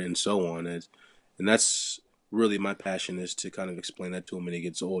father and so on. And that's really my passion, is to kind of explain that to him when he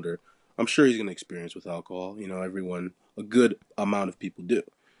gets older. I'm sure he's going to experience with alcohol. A good amount of people do.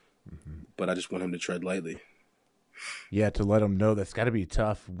 But I just want him to tread lightly. Yeah, to let him know. That's got to be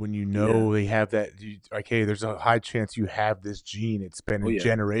tough when they have that. Hey, there's a high chance you have this gene. It's been in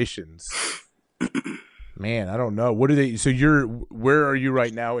generations. Man, I don't know. What do they? So where are you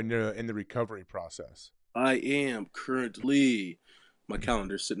right now in the recovery process? I am currently, my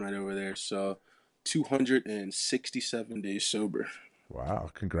calendar's sitting right over there. So 267 days sober. Wow,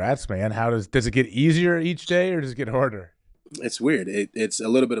 congrats, man. How does it get easier each day, or does it get harder? It's weird. It's a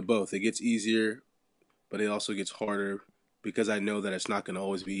little bit of both. It gets easier, but it also gets harder, because I know that it's not going to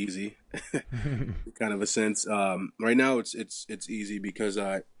always be easy. Kind of a sense. Right now it's easy, because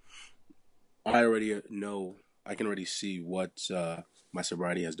I already know, I can already see what my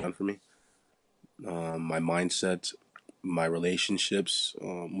sobriety has done for me. My mindset, my relationships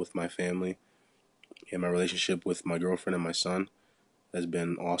with my family, and my relationship with my girlfriend and my son has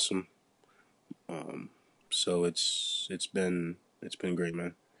been awesome. So it's been great,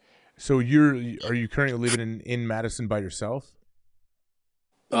 man. So are you currently living in Madison by yourself?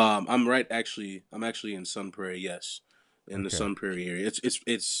 I'm actually in Sun Prairie, yes. In the Sun Prairie area.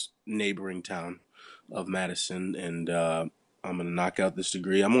 It's neighboring town of Madison, and I'm gonna knock out this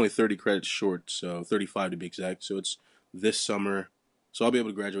degree. I'm only 30 credits short, so 35 to be exact. So it's this summer, so I'll be able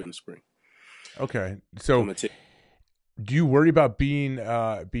to graduate in the spring. Okay, So I'm so gonna take. do you worry about being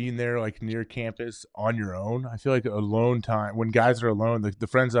there like near campus on your own? I feel like alone time when guys are alone, the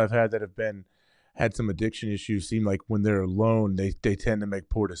friends I've had that have had some addiction issues seem like when they're alone, they tend to make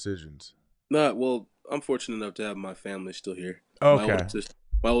poor decisions. Well, I'm fortunate enough to have my family still here. My older Okay. sister,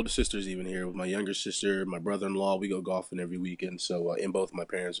 my older sister's even here with my younger sister, my brother-in-law. We go golfing every weekend, so and both of my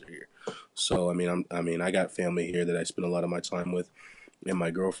parents are here. So I got family here that I spend a lot of my time with, and my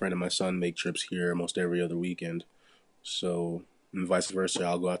girlfriend and my son make trips here almost every other weekend. So, and vice versa,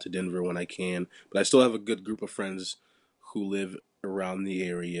 I'll go out to Denver when I can. But I still have a good group of friends who live around the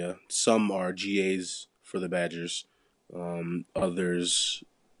area. Some are GAs for the Badgers. Others,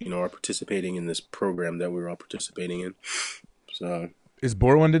 are participating in this program that we're all participating in. So, Is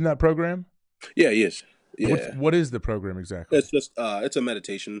Borland in that program? yeah, yes, yeah. What is the program exactly? It's just it's a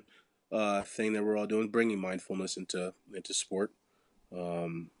meditation thing that we're all doing, bringing mindfulness into sport.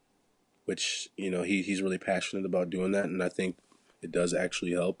 Um, which he's really passionate about doing that, and I think it does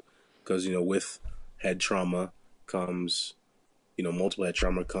actually help because with head trauma comes multiple head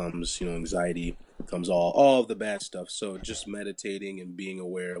trauma comes anxiety, comes all of the bad stuff. So just meditating and being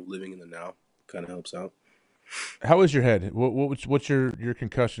aware of living in the now kind of helps out. How is your head? What's your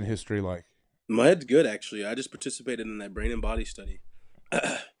concussion history like? My head's good actually. I just participated in that brain and body study.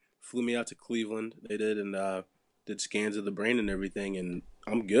 Flew me out to Cleveland. They did and did scans of the brain and everything, and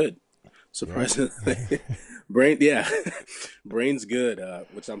I'm good. Surprisingly, brain's good,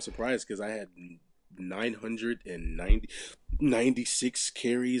 which I'm surprised because I had 996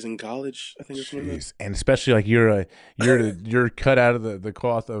 carries in college. I think it's one of those. And especially like you're cut out of the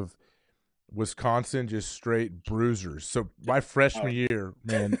cloth of Wisconsin, just straight bruisers. So my freshman year,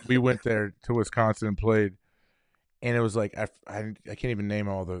 man, we went there to Wisconsin and played, and it was like I can't even name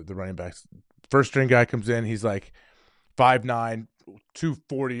all the running backs. First string guy comes in, he's like 5'9",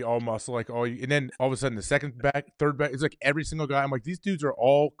 240, all muscle, like and then all of a sudden the third back, it's like every single guy. I'm like, these dudes are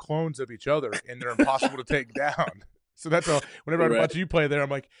all clones of each other, and they're impossible to take down. So that's all. Whenever I watch you play there, I'm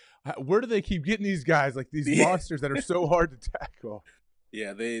like, where do they keep getting these guys, like these monsters that are so hard to tackle?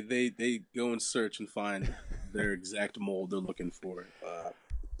 Yeah, they go and search and find their exact mold they're looking for.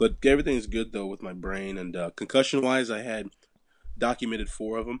 But everything's good though with my brain, and concussion wise, I had documented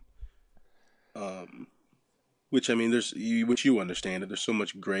 4 of them. Which I mean, which you understand it. There's so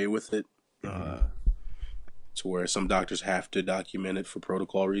much gray with it, to where some doctors have to document it for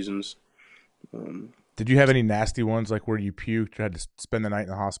protocol reasons. Did you have any nasty ones, like where you puked or had to spend the night in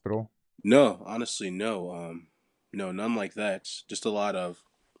the hospital? No, honestly, no. No, none like that. Just a lot of.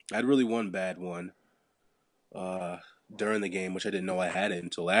 I had really one bad one during the game, which I didn't know I had it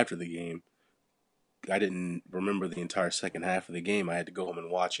until after the game. I didn't remember the entire second half of the game. I had to go home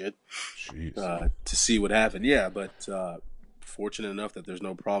and watch it to see what happened. Yeah, but fortunate enough that there's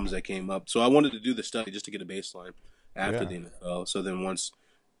no problems that came up. So I wanted to do the study just to get a baseline after the NFL. So then once,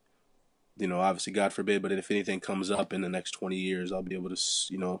 obviously, God forbid, but if anything comes up in the next 20 years, I'll be able to,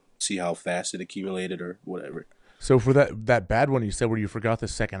 see how fast it accumulated or whatever. So for that bad one you said where you forgot the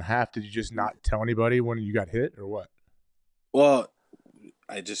second half, did you just not tell anybody when you got hit or what? Well,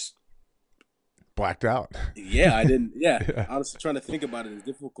 I just blacked out. Yeah, I didn't. Yeah, honestly, trying to think about it is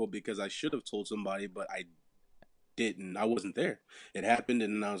difficult because I should have told somebody, but I didn't. I wasn't there. It happened,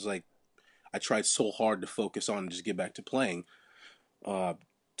 and I was like, I tried so hard to focus on and just get back to playing,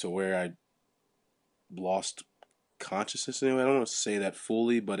 to where I lost consciousness. Anyway, I don't want to say that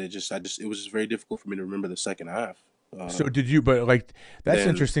fully, but it was just very difficult for me to remember the second half. So did you? But like, that's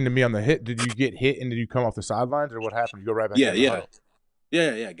interesting to me on the hit. Did you get hit and did you come off the sidelines or what happened? You go right back.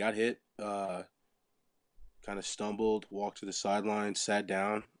 Yeah. Got hit. Kind of stumbled, walked to the sideline, sat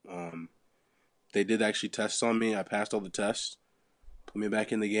down. They did actually tests on me. I passed all the tests, put me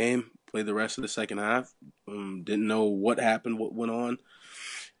back in the game, played the rest of the second half. Didn't know what happened, what went on,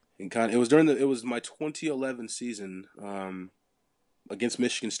 and it was my 2011 season against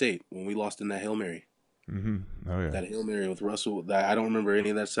Michigan State when we lost in that Hail Mary. Mm-hmm. Oh yeah, that Hail Mary with Russell. I don't remember any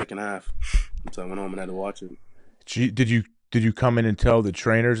of that second half, so I went home and had to watch it. Did you come in and tell the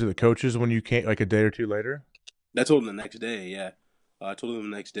trainers or the coaches when you came, like a day or two later? I told them the next day, yeah. I told them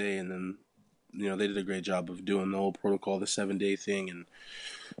the next day, and then, they did a great job of doing the whole protocol, the 7-day thing, and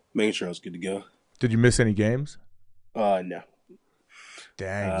making sure I was good to go. Did you miss any games? No.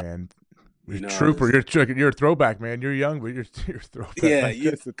 Dang, man. You're a trooper. You're a throwback, man. You're young, but you're a throwback. Yeah,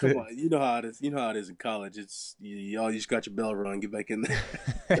 come on. You know how it is. You know how it is in college. It's you just got your bell rung, get back in there.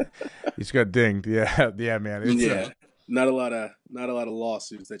 You just got dinged. Yeah, man. It's, not a lot of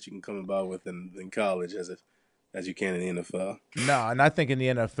lawsuits that you can come about with in college as you can in the NFL. No, and I think in the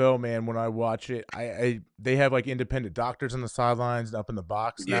NFL, man, when I watch it, they have like independent doctors on the sidelines up in the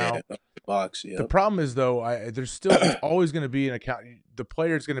box Yeah, now. the box. The Yep. problem is though, there's still it's always going to be an account. The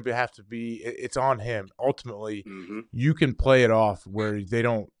player's going to have to be. It's on him ultimately. Mm-hmm. You can play it off where they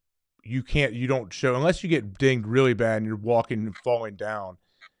don't. You can't. You don't show unless you get dinged really bad and you're walking and falling down.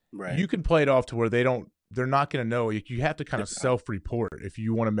 Right. You can play it off to where they don't. They're not going to know. You have to kind of self-report if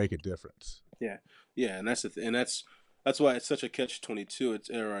you want to make a difference. Yeah, yeah, and that's and that's why it's such a catch-22. It's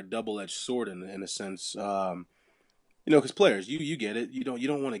or a double-edged sword in a sense. Because players, you get it. You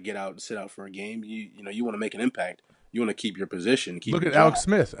don't want to get out and sit out for a game. You want to make an impact. You want to keep your position. Look at Alex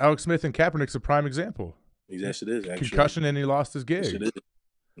Smith. Alex Smith and Kaepernick's a prime example. Yes, it is actually concussion and he lost his gig. Yes, it is.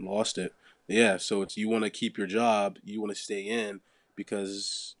 Lost it. Yeah, so you want to keep your job. You want to stay in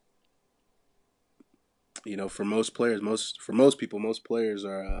because for most players, most players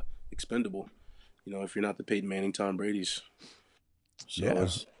are expendable. If you're not the Peyton Manning, Tom Brady's. So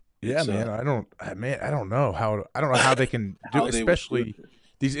man. I don't know how they can do, especially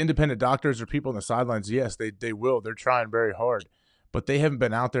these independent doctors or people on the sidelines. Yes, they will. They're trying very hard, but they haven't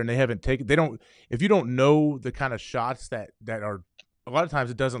been out there and they haven't taken. They don't. If you don't know the kind of shots that are, a lot of times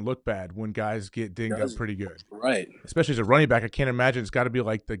it doesn't look bad when guys get dinged up pretty good. Right. Especially as a running back, I can't imagine it's got to be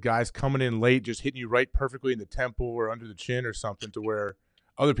like the guys coming in late, just hitting you right perfectly in the temple or under the chin or something, to where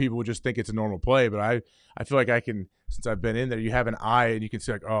other people would just think it's a normal play. But I feel like I can, since I've been in there, you have an eye and you can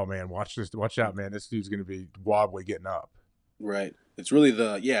see like, oh man, watch out, man, this dude's going to be wobbly getting up. Right. It's really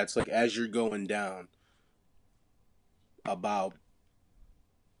it's like as you're going down about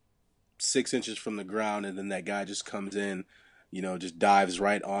 6 inches from the ground, and then that guy just comes in, just dives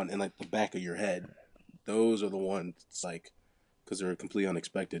right on in like the back of your head. Those are the ones, it's like, because they're completely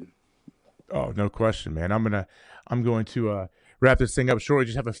unexpected. Oh, no question, man. I'm going to wrap this thing up shortly.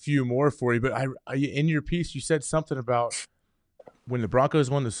 Just have a few more for you. But in your piece, you said something about when the Broncos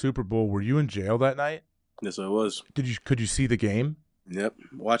won the Super Bowl. Were you in jail that night? Yes, I was. Could you see the game? Yep,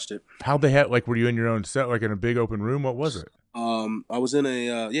 watched it. How'd they have, like, were you in your own set, like in a big open room? What was it? I was in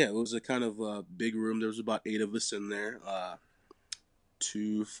it was a kind of big room. There was about 8 of us in there.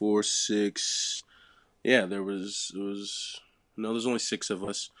 2, 4, 6. Yeah, there's only 6 of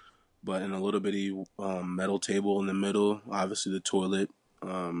us, but in a little bitty metal table in the middle. Obviously, the toilet,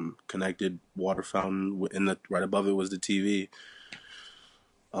 connected water fountain, right above it was the TV.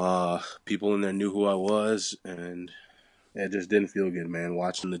 People in there knew who I was, and it just didn't feel good, man,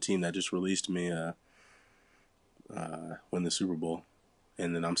 watching the team that just released me win the Super Bowl.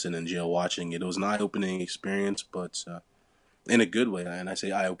 And then I'm sitting in jail watching it. It was an eye-opening experience, but in a good way. And I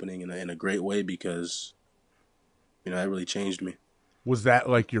say eye-opening in a great way because, it really changed me. Was that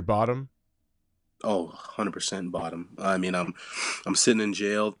like your bottom? Oh, 100% bottom. I mean, I'm sitting in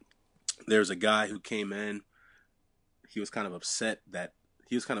jail. There's a guy who came in. He was kind of upset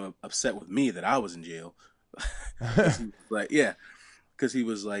with me that I was in jail. Because he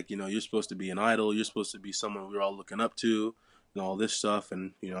was like, you're supposed to be an idol. You're supposed to be someone we're all looking up to and all this stuff.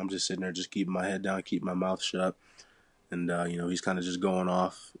 And, I'm just sitting there just keeping my head down, keeping my mouth shut. And, he's kind of just going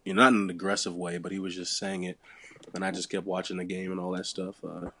off, not in an aggressive way, but he was just saying it. And I just kept watching the game and all that stuff,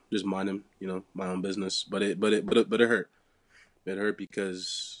 just minding, my own business. But it hurt. It hurt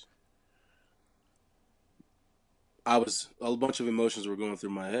because a bunch of emotions were going through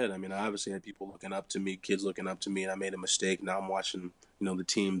my head. I mean, I obviously had people looking up to me, kids looking up to me, and I made a mistake. Now I'm watching, the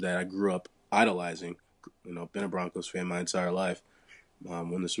team that I grew up idolizing, been a Broncos fan my entire life,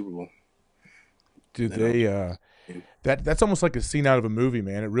 win the Super Bowl. Dude, that's almost like a scene out of a movie,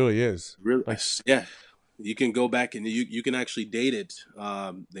 man. It really is. Really? Yeah. You can go back and you can actually date it.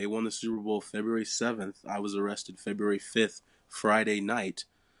 They won the Super Bowl February 7th. I was arrested February 5th, Friday night.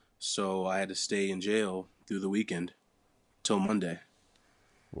 So I had to stay in jail through the weekend till Monday.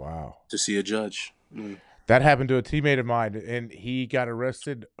 Wow. To see a judge. That happened to a teammate of mine, and he got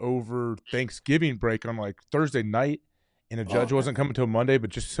arrested over Thanksgiving break on like Thursday night, and a judge wasn't coming till Monday,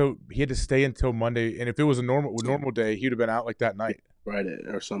 but just so he had to stay until Monday. And if it was a normal day, he would have been out like that night. Friday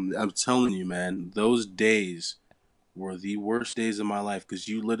or something. I'm telling you, man, those days were the worst days of my life because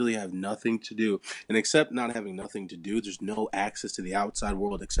you literally have nothing to do. And except not having nothing to do, there's no access to the outside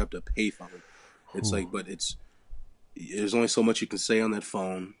world except a payphone. It's like, but there's only so much you can say on that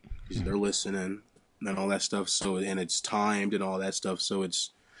phone because they're listening and all that stuff. So, and it's timed and all that stuff. So it's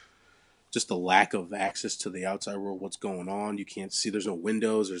just the lack of access to the outside world, what's going on. You can't see, there's no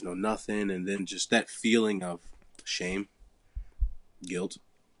windows, there's no nothing. And then just that feeling of shame, guilt.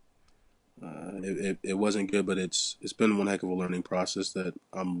 It wasn't good, but it's been one heck of a learning process that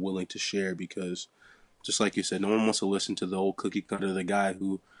I'm willing to share because, just like you said, no one wants to listen to the old cookie cutter, the guy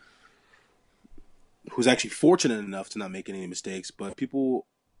who who's actually fortunate enough to not make any mistakes, but people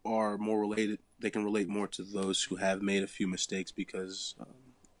are more related. They can relate more to those who have made a few mistakes because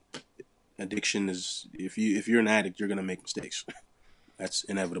addiction is if you're an addict, you're gonna make mistakes. That's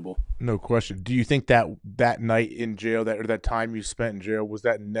inevitable. No question. Do you think that night in jail, that time you spent in jail, was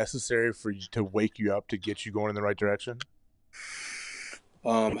that necessary for you to wake you up to get you going in the right direction?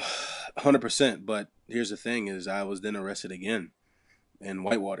 100%. But here's the thing: is I was then arrested again in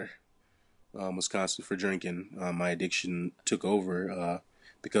Whitewater, Wisconsin, for drinking. My addiction took over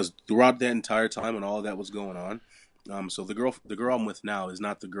because throughout that entire time when all of that was going on, so the girl I'm with now is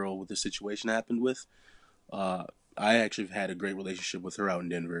not the girl with the situation happened with. Uh, I actually had a great relationship with her out in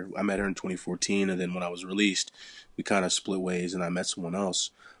Denver. I met her in 2014, and then when I was released, we kind of split ways, and I met someone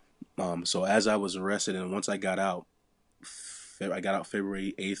else. So as I was arrested, and once I got out, I got out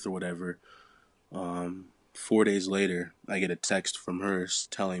February 8th or whatever. 4 days later, I get a text from her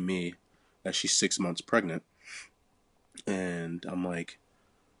telling me that she's 6 months pregnant, and I'm like,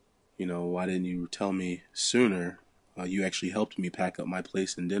 why didn't you tell me sooner? You actually helped me pack up my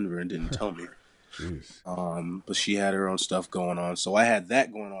place in Denver and didn't tell me. Jeez. But she had her own stuff going on. So I had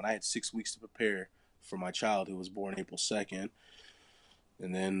that going on. I had 6 weeks to prepare for my child who was born April 2nd.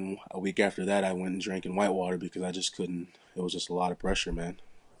 And then a week after that, I went and drank in Whitewater because I just couldn't. It was just a lot of pressure, man.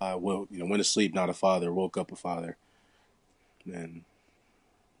 I went to sleep not a father, woke up a father. And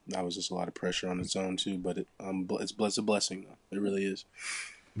that was just a lot of pressure on its own, too. But it's a blessing, though. It really is.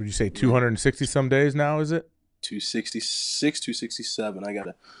 Would you say 260 some days now, is it? 266, 267. I got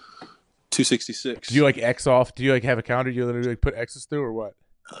a 266. Do you X off? Do you have a calendar you literally put X's through or what?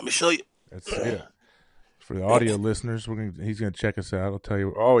 Let me show you. For the audio listeners, he's gonna check us out. I'll tell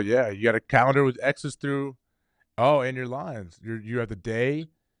you. Oh yeah, you got a calendar with X's through. Oh, and your lines. You have the day.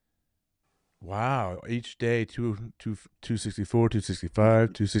 Wow, each day 264,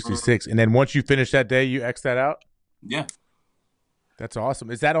 265, 266, and then once you finish that day, you X that out. Yeah. That's awesome.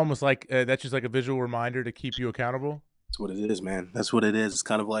 Is that almost like that's just like a visual reminder to keep you accountable? That's what it is, man. That's what it is. It's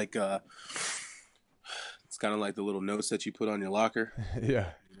kind of like the little notes that you put on your locker.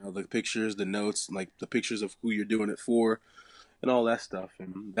 Yeah. The pictures, the notes, like the pictures of who you're doing it for, and all that stuff.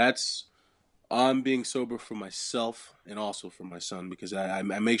 And I'm being sober for myself and also for my son because I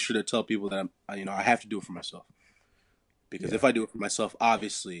make sure to tell people that I have to do it for myself. Because if I do it for myself,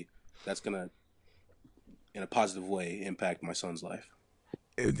 obviously that's gonna, in a positive way, impact my son's life.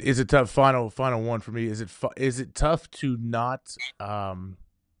 Is it tough? Final one for me. Is it tough to not,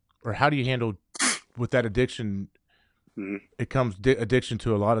 or how do you handle with that addiction? Mm-hmm. It comes addiction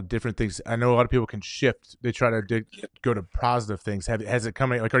to a lot of different things. I know a lot of people can shift. They try to go to positive things. Has it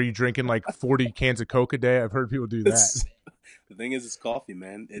come? Like, are you drinking like 40 cans of Coke a day? I've heard people do that. The thing is, it's coffee,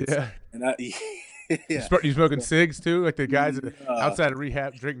 man. Yeah. Yeah. You smoking cigs too? Like the guys outside of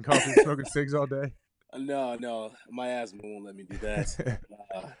rehab drinking coffee and smoking cigs all day? No, my asthma won't let me do that.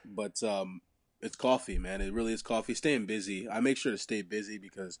 But it's coffee, man. It really is coffee. Staying busy. I make sure to stay busy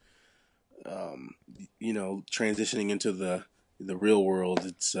because, transitioning into the real world,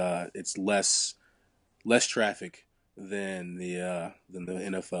 it's less traffic than the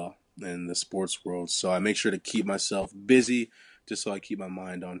NFL and the sports world. So I make sure to keep myself busy, just so I keep my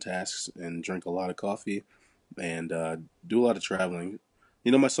mind on tasks and drink a lot of coffee and do a lot of traveling.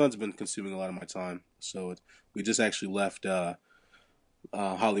 My son's been consuming a lot of my time. So we just actually left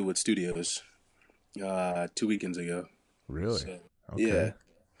Hollywood Studios 2 weekends ago. Really? So, okay. Yeah.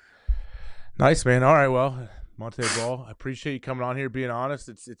 Nice, man. All right, well, Montee Ball, I appreciate you coming on here, being honest.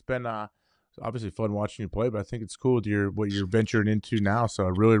 It's been obviously fun watching you play, but I think it's cool what you're venturing into now. So I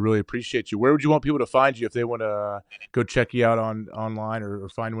really, really appreciate you. Where would you want people to find you if they want to go check you out online or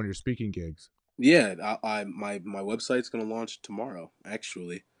find one of your speaking gigs? Yeah, my website's gonna launch tomorrow,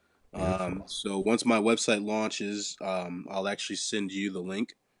 actually. So once my website launches, I'll actually send you the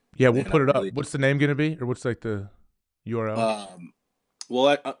link. Yeah, we'll put it up. What's the name gonna be, or what's like the URL?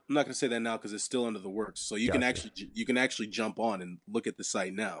 Well, I'm not gonna say that now because it's still under the works. So you can actually jump on and look at the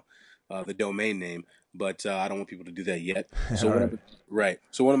site now, the domain name. But I don't want people to do that yet. So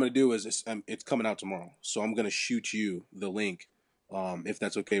So what I'm gonna do is it's coming out tomorrow. So I'm gonna shoot you the link. If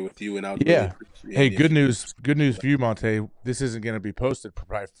that's okay with you, and I'll really appreciate Hey, good news for you, Montee. This isn't going to be posted for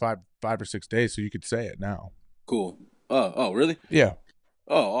probably five or 6 days, so you could say it now. Cool. Oh, really? Yeah.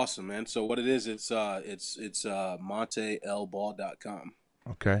 Oh, awesome, man. So what it is, it's monteelball.com.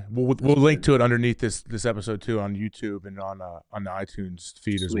 Okay. We'll link to it underneath this episode too on YouTube and on the iTunes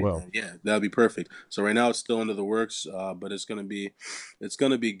feed as well. Yeah, that'd be perfect. So right now it's still under the works, but it's gonna be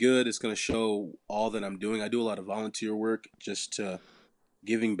good. It's gonna show all that I'm doing. I do a lot of volunteer work.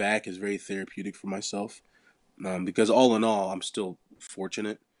 Giving back is very therapeutic for myself, because all in all, I'm still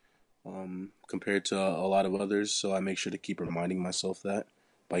fortunate. compared to a lot of others. So I make sure to keep reminding myself that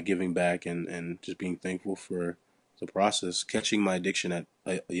by giving back and just being thankful for the process, catching my addiction at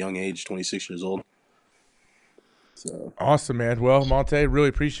a young age, 26 years old. So awesome, man. Well, Montee, really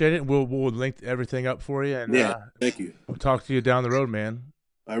appreciate it. We'll link everything up for you. And yeah, thank you. We'll talk to you down the road, man.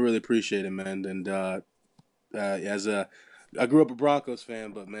 I really appreciate it, man. And I grew up a Broncos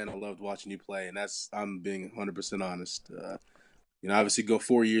fan, but man, I loved watching you play, and I'm being 100% honest. Obviously, go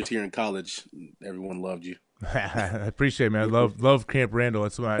 4 years here in college. Everyone loved you. I appreciate it, man. I love Camp Randall.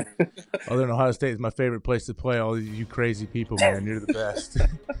 That's other than Ohio State, is my favorite place to play. All you crazy people, man. You're the best.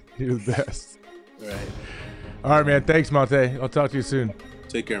 You're the best. Right. All right, man. Thanks, Montee. I'll talk to you soon.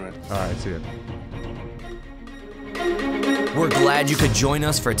 Take care, man. All right, see you. We're glad you could join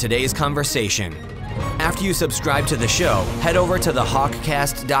us for today's conversation. After you subscribe to the show, head over to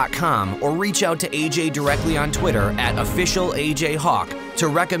thehawkcast.com or reach out to AJ directly on Twitter at @officialAJHawk to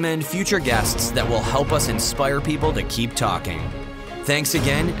recommend future guests that will help us inspire people to keep talking. Thanks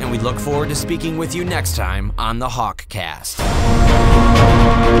again, and we look forward to speaking with you next time on the HawkCast.